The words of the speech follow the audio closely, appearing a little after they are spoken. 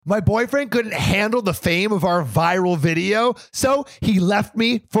My boyfriend couldn't handle the fame of our viral video, so he left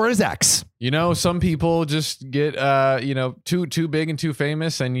me for his ex. You know, some people just get, too big and too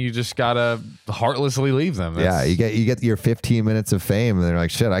famous, and you just gotta heartlessly leave them. You get your 15 minutes of fame, and they're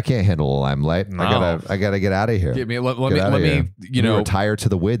like, "Shit, I can't handle the limelight. No. I gotta get out of here. Let me retire to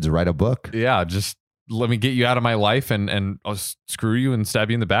the woods, write a book. Yeah, just let me get you out of my life, and I'll screw you and stab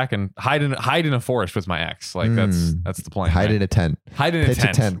you in the back and hide in a forest with my ex. Like that's the plan. Hide in a tent. Pitch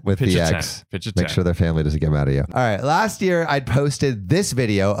a tent with the ex. Make sure their family doesn't get mad at you. All right. Last year, I'd posted this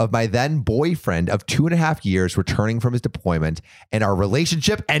video of my then boyfriend of 2.5 years returning from his deployment, and our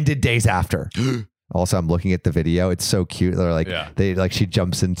relationship ended days after. Also, I'm looking at the video. It's so cute. They're like, she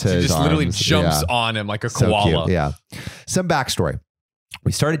jumps into his just arms. Literally jumps on him like a koala. Cute. Yeah. Some backstory.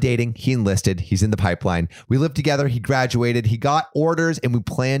 We started dating. He enlisted. He's in the pipeline. We lived together. He graduated. He got orders, and we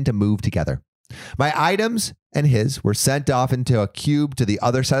planned to move together. My items and his were sent off into a cube to the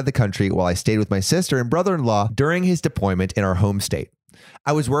other side of the country while I stayed with my sister and brother-in-law during his deployment in our home state.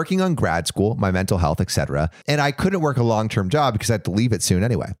 I was working on grad school, my mental health, etc., and I couldn't work a long-term job because I had to leave it soon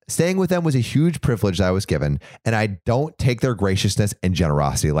anyway. Staying with them was a huge privilege that I was given, and I don't take their graciousness and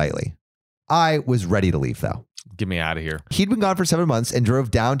generosity lightly. I was ready to leave, though. Get me out of here. He'd been gone for 7 months and drove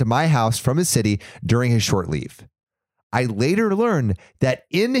down to my house from his city during his short leave. I later learned that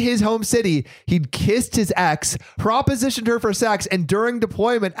in his home city, he'd kissed his ex, propositioned her for sex, and during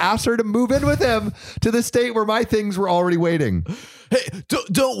deployment asked her to move in with him to the state where my things were already waiting. Hey,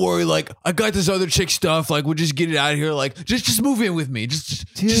 don't worry. Like, I got this other chick stuff. Like, we'll just get it out of here. Like, just move in with me.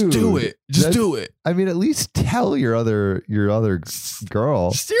 Just do it. Just do it. I mean, at least tell your other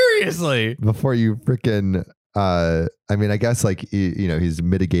girl. Seriously. Before you freaking... I mean, I guess like, he's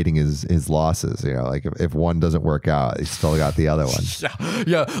mitigating his losses, like if one doesn't work out, he's still got the other one.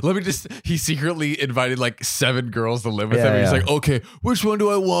 Yeah. He secretly invited like 7 girls to live with him. And he's like, okay, which one do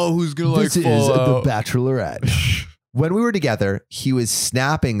I want? Who's going to like fall This is out? The Bachelorette. When we were together, he was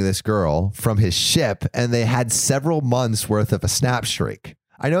snapping this girl from his ship, and they had several months worth of a snap streak.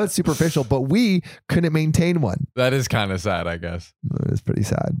 I know it's superficial, but we couldn't maintain one. That is kind of sad, I guess. It's pretty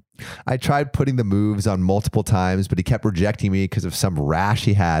sad. I tried putting the moves on multiple times, but he kept rejecting me because of some rash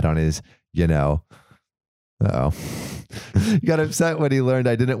he had on his, He got upset when he learned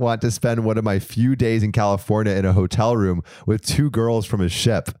I didn't want to spend one of my few days in California in a hotel room with 2 girls from his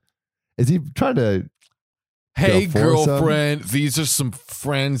ship. Is he trying to... Hey, girlfriend, these are some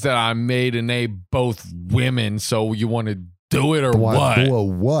friends that I made, and they both women, so you want to do it or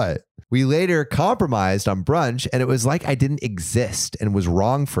what? We later compromised on brunch, and it was like I didn't exist and was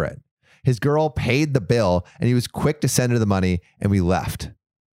wrong for it. His girl paid the bill, and he was quick to send her the money, and we left.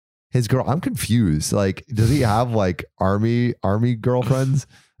 His girl, I'm confused. Like, does he have like army girlfriends?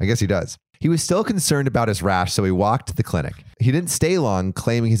 I guess he does. He was still concerned about his rash, so he walked to the clinic. He didn't stay long,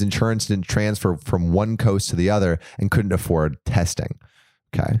 claiming his insurance didn't transfer from one coast to the other and couldn't afford testing.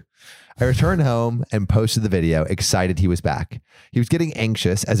 Okay. I returned home and posted the video, excited he was back. He was getting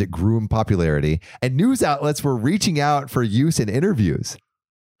anxious as it grew in popularity, and news outlets were reaching out for use in interviews.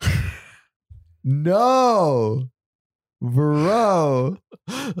 No, bro.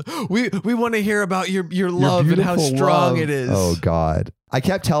 We want to hear about your love and how strong it is. Oh, God. I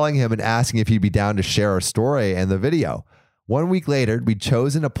kept telling him and asking if he'd be down to share our story and the video. 1 week later, we'd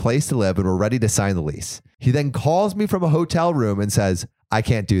chosen a place to live and were ready to sign the lease. He then calls me from a hotel room and says, I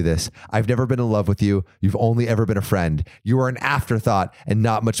can't do this. I've never been in love with you. You've only ever been a friend. You are an afterthought and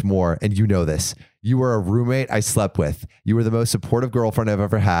not much more, and you know this. You were a roommate I slept with. You were the most supportive girlfriend I've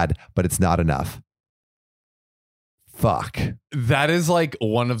ever had, but it's not enough. Fuck. That is like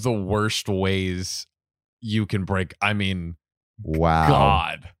one of the worst ways you can break. I mean, wow.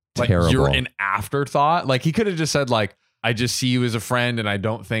 God. Like, terrible. You're an afterthought. Like, he could have just said, like, I just see you as a friend, and I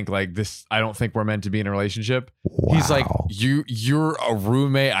don't think we're meant to be in a relationship. Wow. He's like, you're a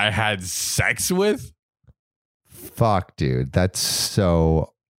roommate I had sex with? Fuck, dude. That's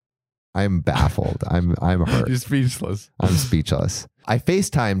so... I'm baffled. I'm hurt. You're speechless. I'm speechless. I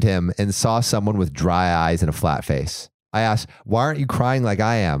FaceTimed him and saw someone with dry eyes and a flat face. I asked, why aren't you crying like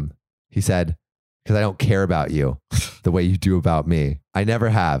I am? He said, because I don't care about you the way you do about me. I never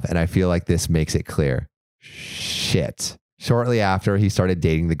have, and I feel like this makes it clear. Shit. Shortly after, he started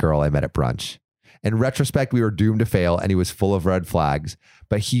dating the girl I met at brunch. In retrospect, we were doomed to fail, and he was full of red flags,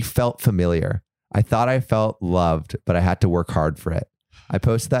 but he felt familiar. I thought I felt loved, but I had to work hard for it. I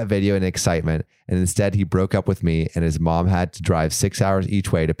posted that video in excitement, and instead he broke up with me, and his mom had to drive 6 hours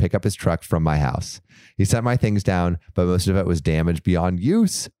each way to pick up his truck from my house. He sent my things down, but most of it was damaged beyond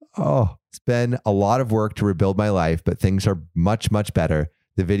use. Oh, it's been a lot of work to rebuild my life, but things are much, much better.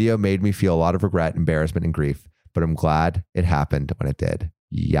 The video made me feel a lot of regret, embarrassment, and grief, but I'm glad it happened when it did.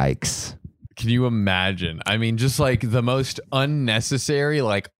 Yikes. Can you imagine? I mean, just like the most unnecessary,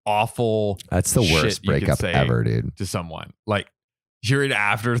 like awful. That's the worst breakup ever, dude. To someone. Like, you're an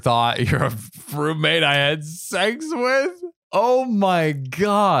afterthought. You're a roommate I had sex with. Oh my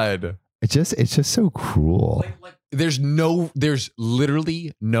God. It's just so cruel. There's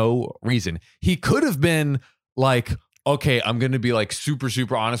literally no reason. He could have been like, okay, I'm going to be like super,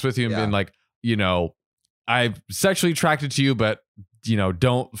 super honest with you and been like, you know, I'm sexually attracted to you, but, you know,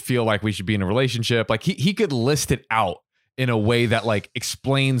 don't feel like we should be in a relationship. Like he could list it out in a way that like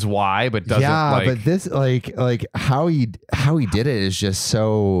explains why, but doesn't. Yeah, like, but this like how he did it is just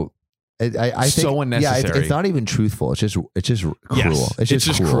so. I think so unnecessary. Yeah, it's not even truthful. It's just cruel. Yes, it's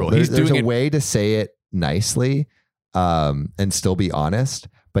just cruel. There's a way to say it nicely, and still be honest.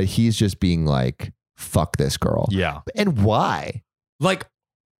 But he's just being like, "Fuck this girl." Yeah, and why? Like,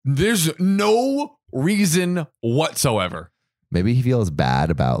 there's no reason whatsoever. Maybe he feels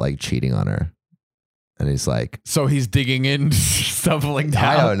bad about like cheating on her. And he's like, so he's digging in, stumbling down.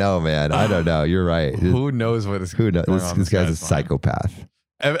 I don't know, man. I don't know. You're right. Who knows what is Who knows? This guy's a psychopath.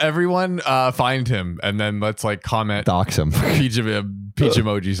 Everyone find him and then let's like comment. Dox him. Peach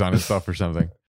emojis on his stuff or something.